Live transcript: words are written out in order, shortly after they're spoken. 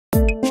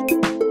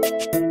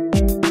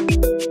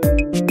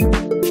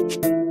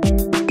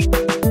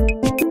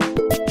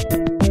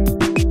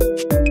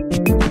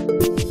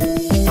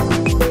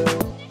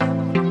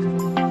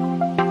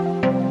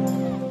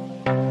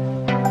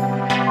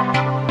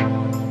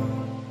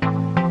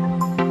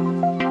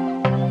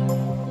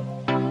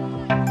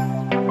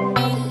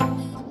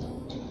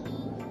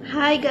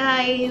Hi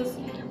guys,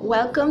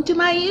 welcome to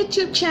my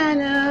YouTube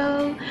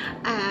channel,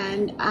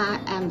 and I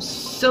am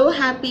so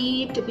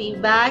happy to be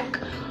back.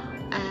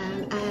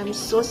 And I am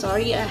so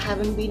sorry I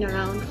haven't been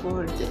around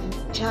for the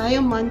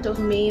entire month of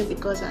May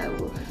because I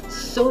was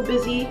so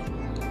busy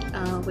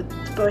with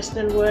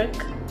personal work.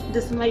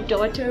 This is my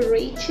daughter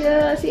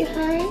Rachel. Say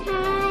hi.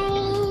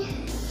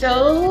 Hi.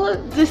 So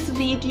this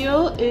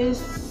video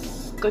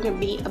is gonna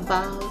be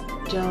about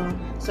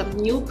some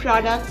new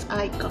products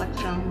I got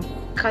from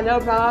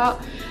Colorbar,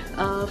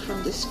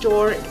 from the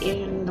store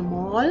in the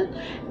mall.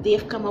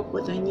 They've come up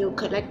with a new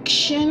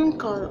collection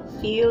called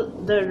Feel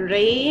the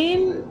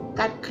Rain.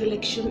 That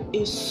collection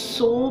is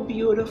so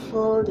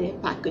beautiful. Their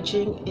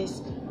packaging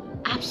is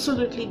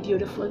absolutely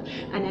beautiful,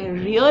 and I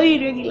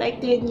really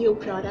like their new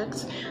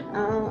products.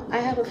 I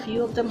have a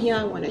few of them here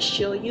I want to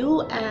show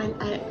you, and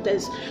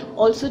there's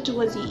also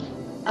towards the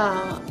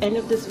end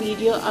of this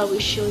video I will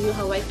show you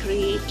how I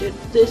created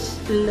this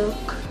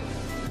look.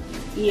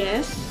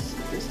 Yes,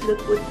 this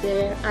look with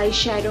their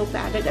eyeshadow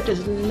palette that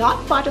is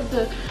not part of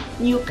the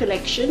new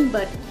collection,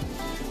 but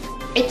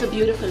it's a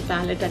beautiful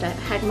palette that I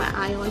had my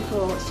eye on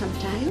for some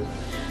time.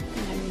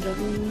 And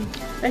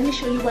let me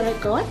show you what I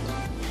got.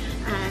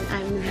 And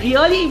I'm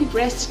really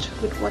impressed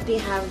with what they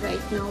have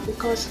right now,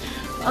 because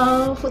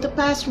for the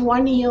past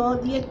 1 year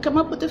they had come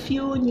up with a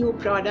few new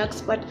products,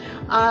 but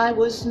I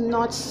was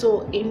not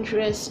so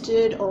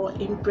interested or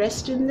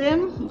impressed in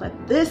them. But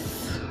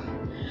this,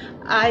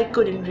 I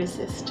couldn't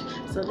resist.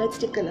 So let's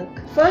take a look.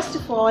 First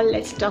of all,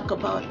 let's talk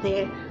about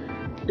their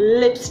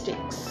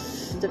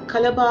lipsticks. The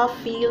Colorbar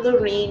Feel the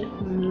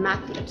Rain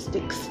matte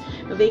lipsticks.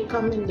 They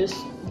come in this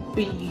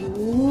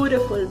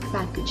beautiful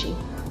packaging.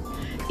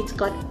 It's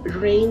got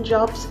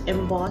raindrops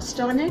embossed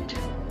on it.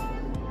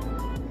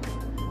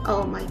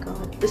 Oh my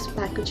god, this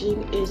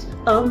packaging is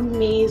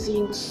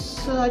amazing.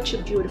 Such a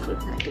beautiful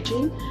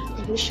packaging.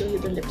 Let me show you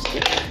the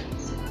lipstick.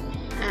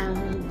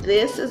 And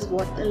this is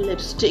what the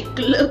lipstick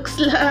looks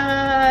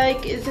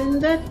like. Isn't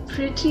that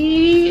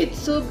pretty? It's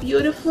so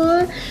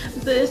beautiful.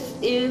 This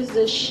is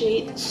the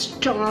shade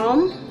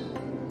Storm.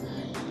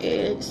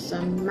 It's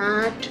a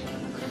matte,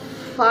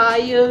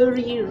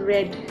 fiery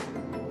red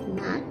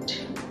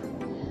matte.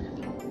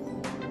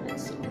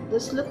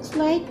 This looks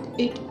like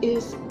it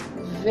is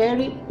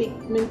very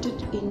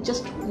pigmented in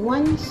just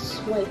one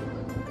swipe.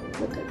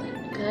 Look at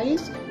that,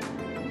 guys.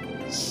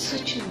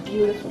 Such a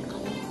beautiful color.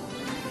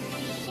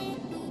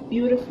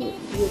 Beautiful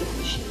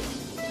shade.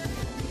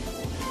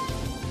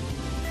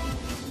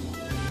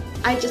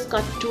 I just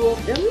got 2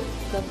 of them,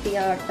 but they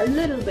are a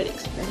little bit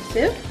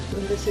expensive.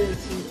 And this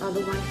is the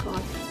other one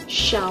called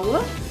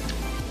Shower.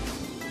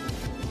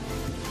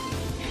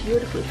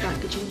 Beautiful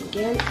packaging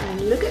again,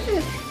 and look at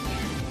this.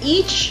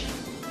 Each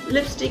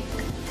lipstick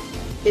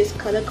is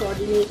color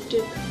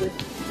coordinated with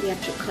the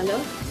actual color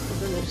of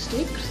the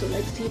lipstick. So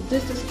let's see,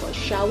 this is called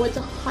Shower. It's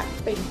a hot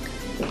pink,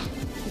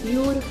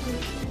 beautiful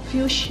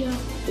fuchsia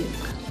pink.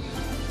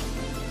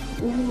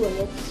 Ooh, I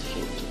love this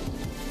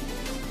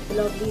shade.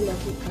 Lovely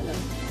color.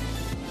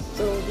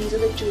 So these are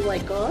the 2 I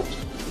got.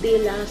 They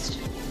last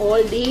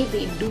all day.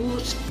 They do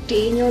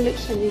stain your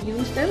lips when you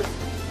use them.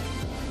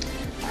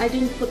 I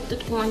didn't put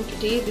that one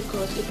today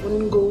because it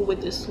wouldn't go with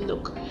this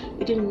look.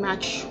 It didn't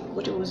match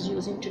what I was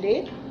using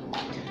today.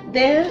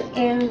 Then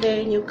in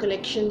their new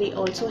collection they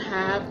also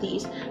have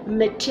these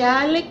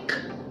metallic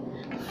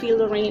Feel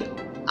the Rain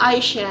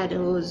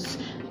eyeshadows.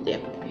 They're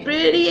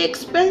pretty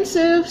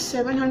expensive,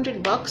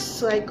 700 bucks.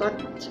 So I got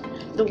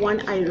the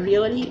one I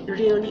really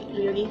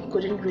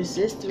couldn't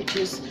resist, which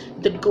is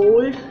the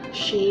gold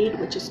shade,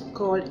 which is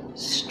called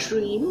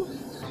Stream.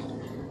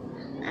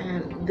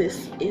 And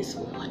this is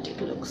what it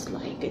looks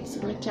like. It's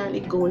a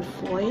metallic gold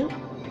foil,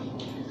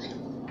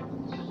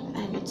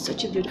 and it's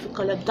such a beautiful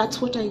color. That's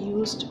what I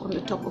used on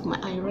the top of my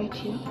eye right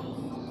here.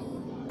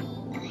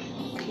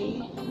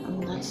 Okay,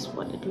 and that's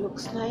what it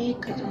looks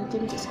like. I don't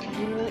think this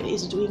camera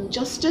is doing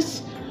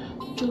justice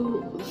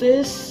to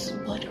this,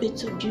 but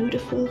it's a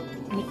beautiful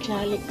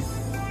metallic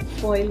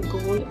foil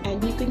gold,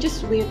 and you can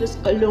just wear this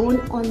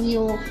alone on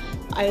your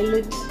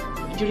eyelids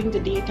during the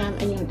daytime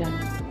and you're done.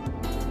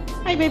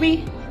 Hi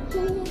baby.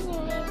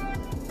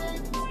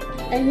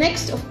 And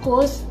next, of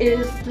course,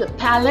 is the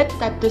palette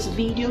that this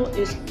video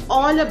is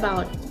all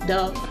about,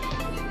 the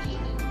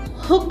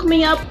Hook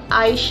Me Up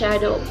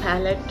eyeshadow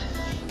palette.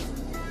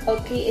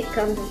 Okay, it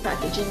comes in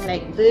packaging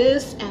like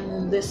this,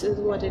 and this is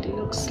what it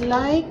looks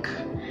like.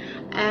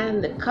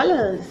 And the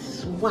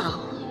colors,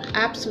 wow,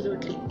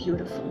 absolutely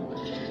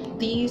beautiful.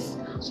 These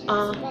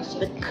are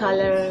the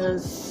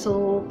colors,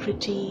 so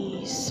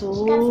pretty,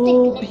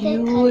 so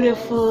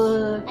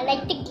beautiful. I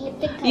like the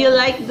glitter color. You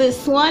like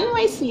this one,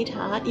 my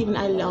sweetheart? Even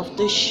I love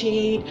the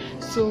shade.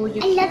 So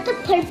you. I love the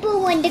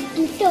purple one, the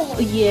glitter one.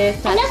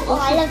 Yes, that's I love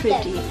also all of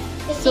pretty.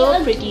 them.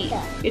 So pretty.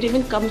 Glitter. It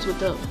even comes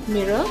with a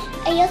mirror.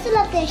 I also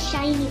love the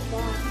shiny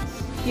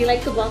box. You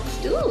like the box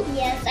too?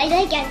 Yes, I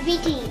like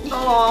everything.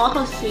 Oh,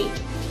 how sweet.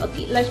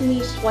 Okay, let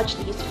me swatch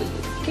these for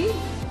you. Okay.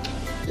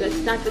 Let's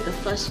start with the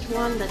first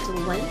one. That's a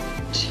white,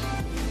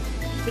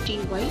 pretty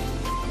white.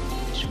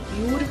 It's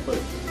beautiful.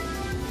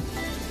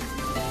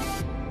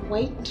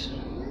 white.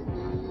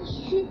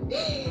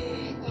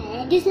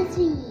 This is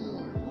me.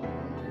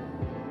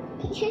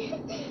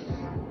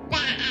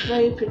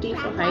 Very pretty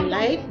for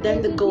highlight.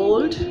 Then the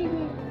gold.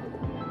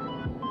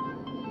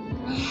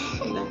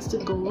 That's the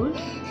gold.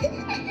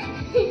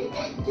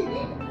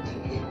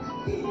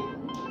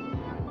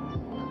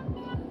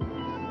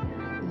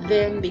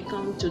 Then we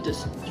come to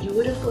this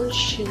beautiful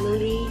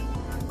shimmery.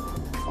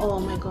 Oh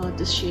my god,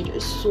 this shade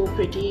is so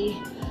pretty,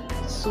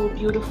 so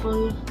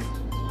beautiful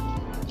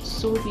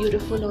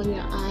on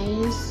your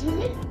eyes.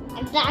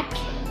 Like that.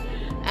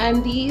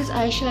 And these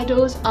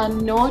eyeshadows are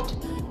not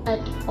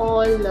at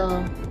all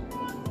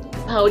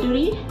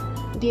powdery.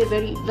 They are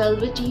very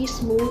velvety,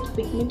 smooth,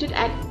 pigmented,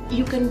 and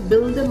you can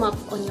build them up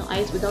on your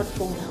eyes without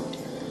foam out.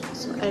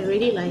 So I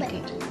really like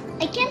it.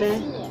 I can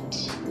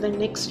see it. The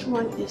next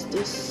one is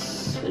this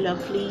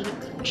lovely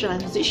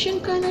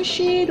transition kind of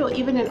shade, or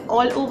even an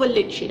all over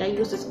lid shade. I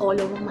use this all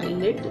over my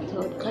lid, the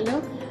third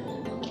color.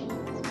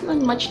 It's not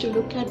much to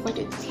look at, but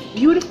it's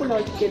beautiful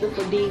altogether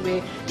for day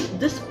wear.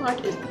 This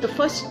part is, the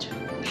first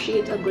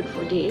shades are good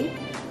for day.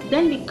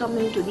 Then we come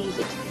into these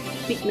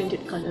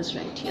pigmented colors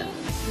right here.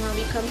 Now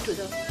we come to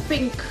the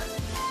pink.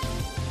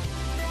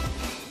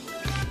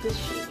 This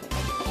shade,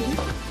 pink.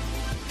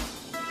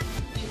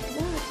 Check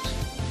that.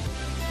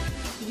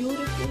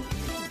 Beautiful,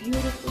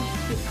 beautiful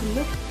pink.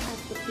 Look at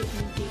the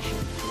pigmentation.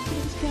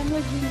 This camera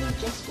is doing it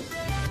justice.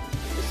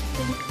 This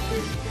pink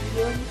is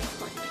really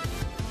hot.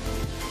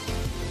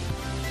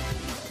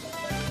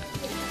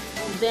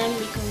 And then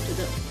we come to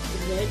the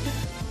red.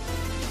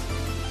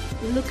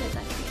 Look at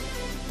that red.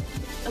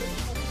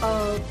 A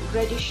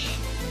reddish,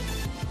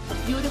 a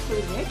beautiful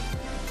red.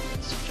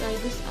 Let's try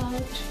this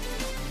out.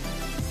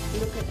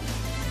 Look at that.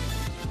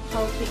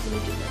 How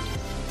pigmented that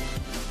is.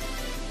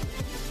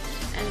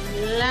 And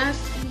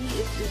lastly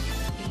is this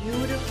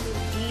beautiful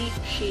deep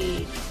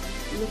shade.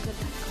 Look at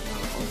that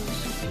color. Oh,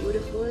 so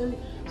beautiful.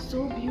 So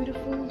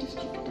beautiful. Just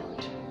check it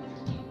out.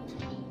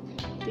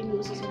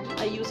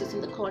 I use this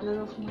in the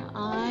corner of my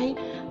eye,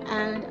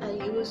 and I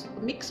use a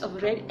mix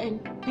of red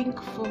and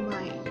pink for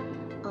my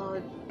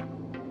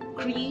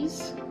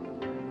crease,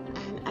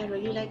 and I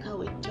really like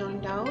how it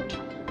turned out.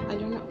 I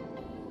don't know,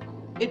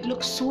 it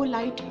looks so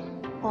light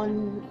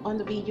on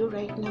the video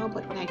right now,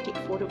 but when I take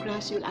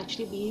photographs you'll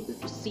actually be able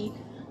to see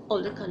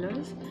all the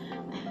colors,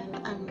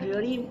 and I'm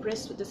really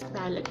impressed with this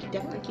palette.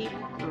 Definitely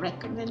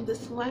recommend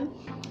this one.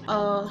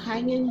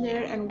 Hang in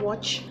there and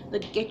watch the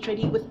get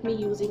ready with me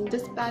using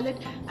this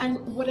palette, and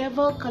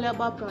whatever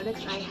Colorbar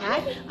products I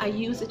had, I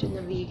use it in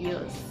the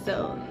videos.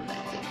 So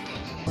that's it.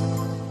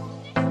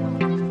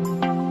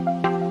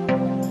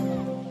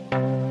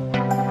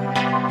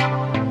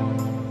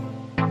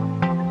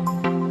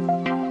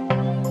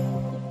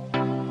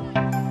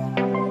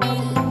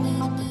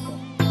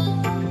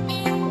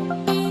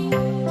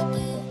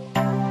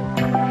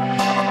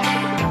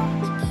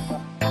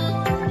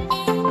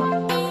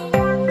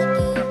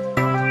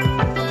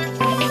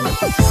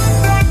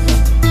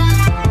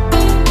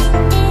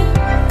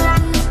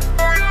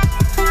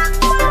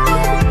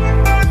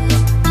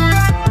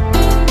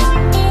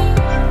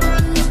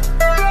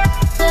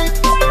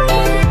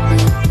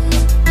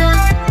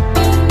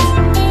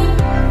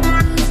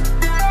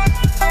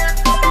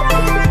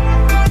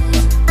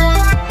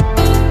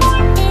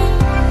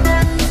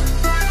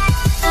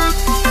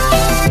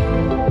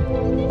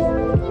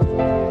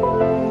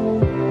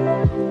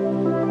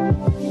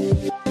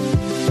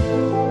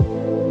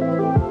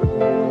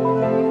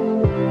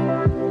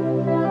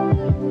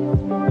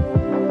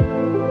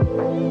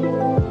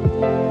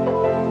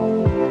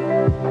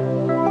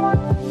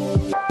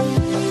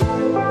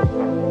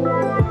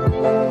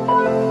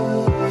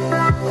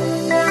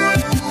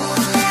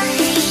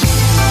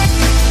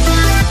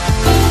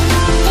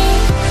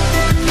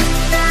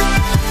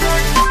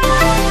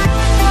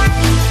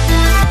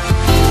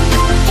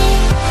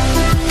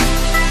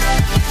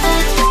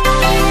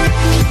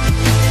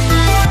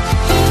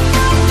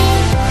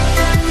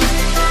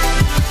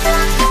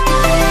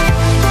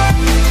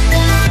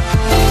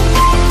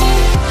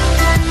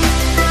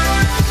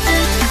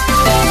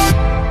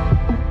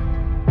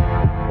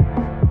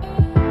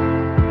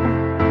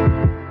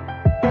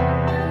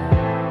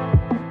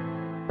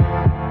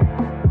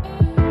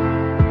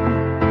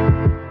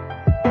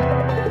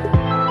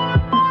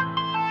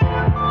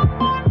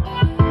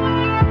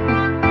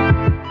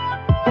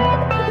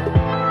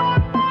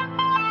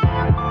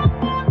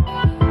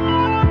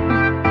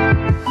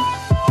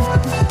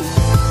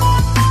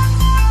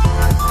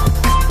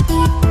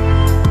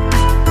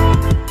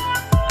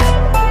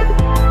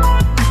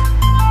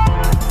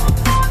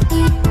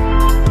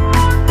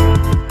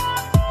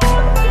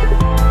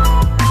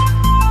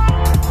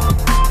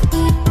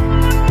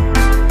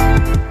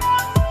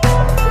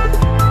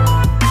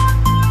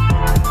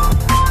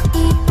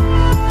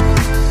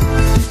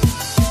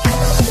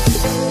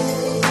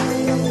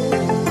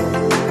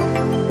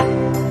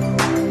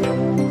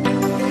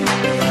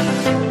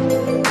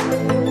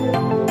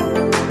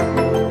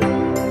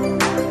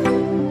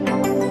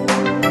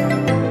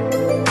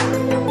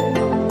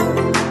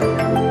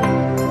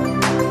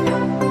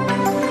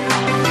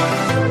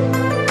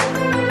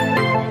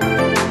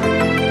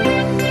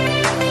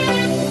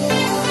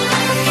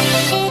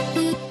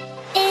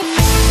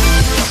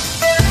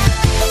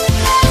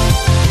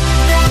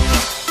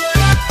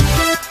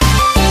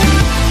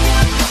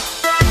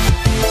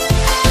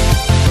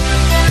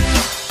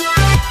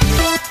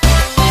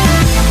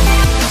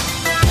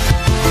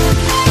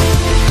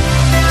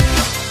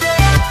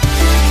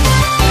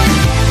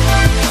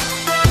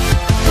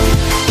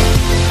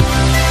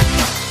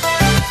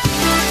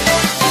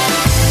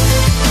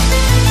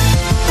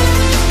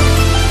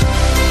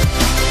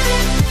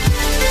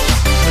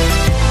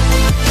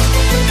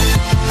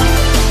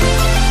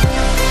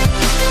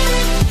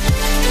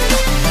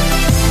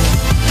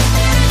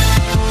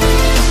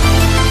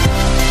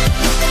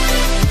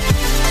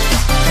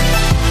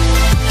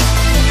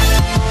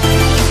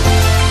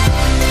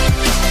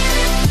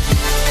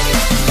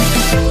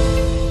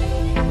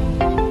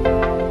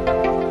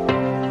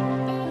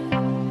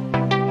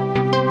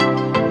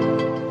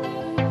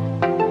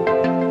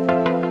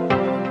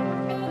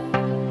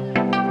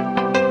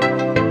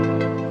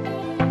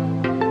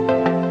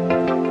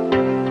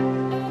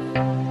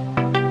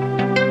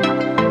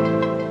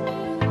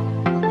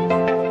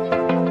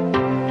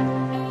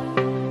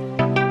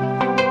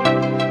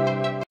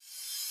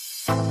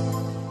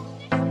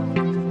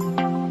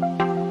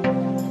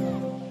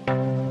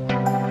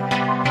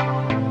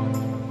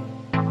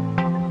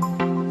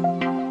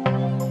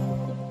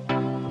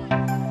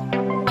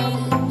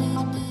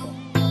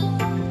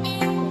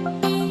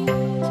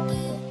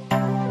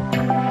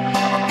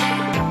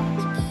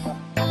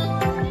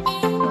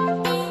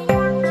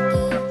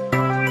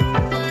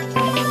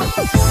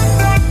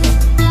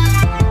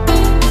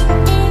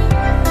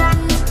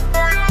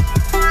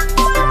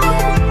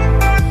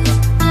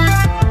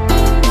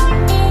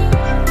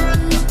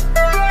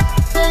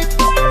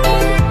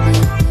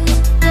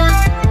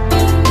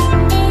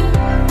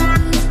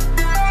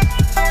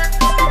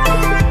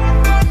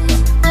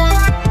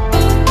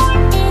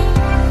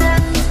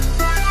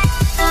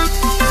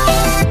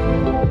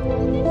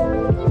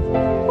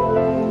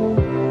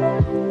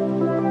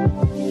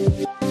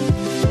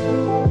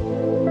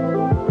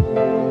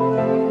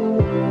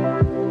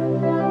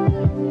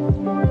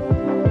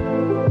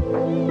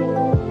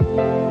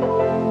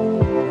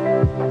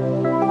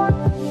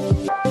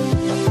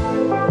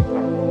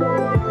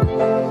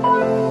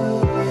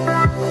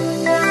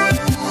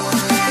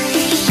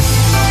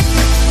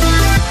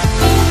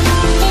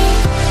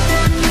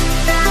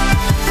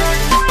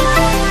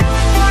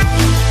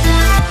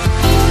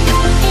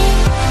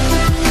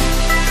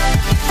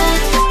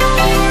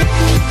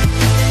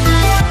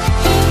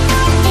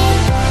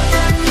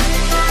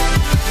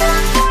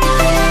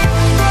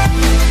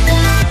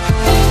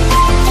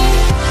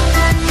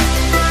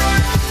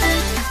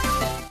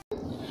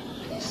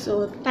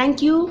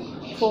 thank you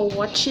for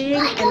watching,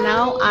 and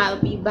now I'll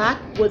be back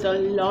with a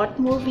lot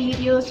more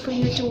videos for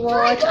you to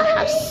watch. I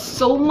have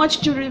so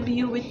much to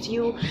review with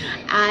you.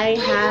 I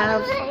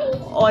have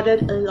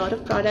ordered a lot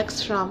of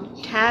products from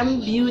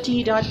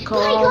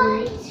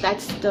tambeauty.com.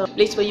 That's the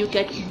place where you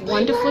get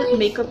wonderful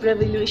Makeup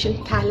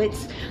Revolution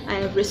palettes. I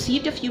have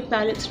received a few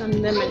palettes from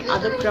them and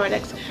other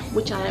products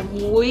which I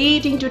am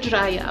waiting to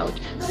try out.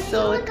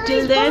 So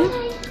till then,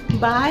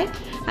 bye,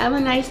 have a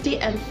nice day,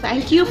 and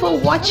thank you for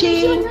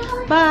watching.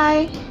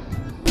 Bye.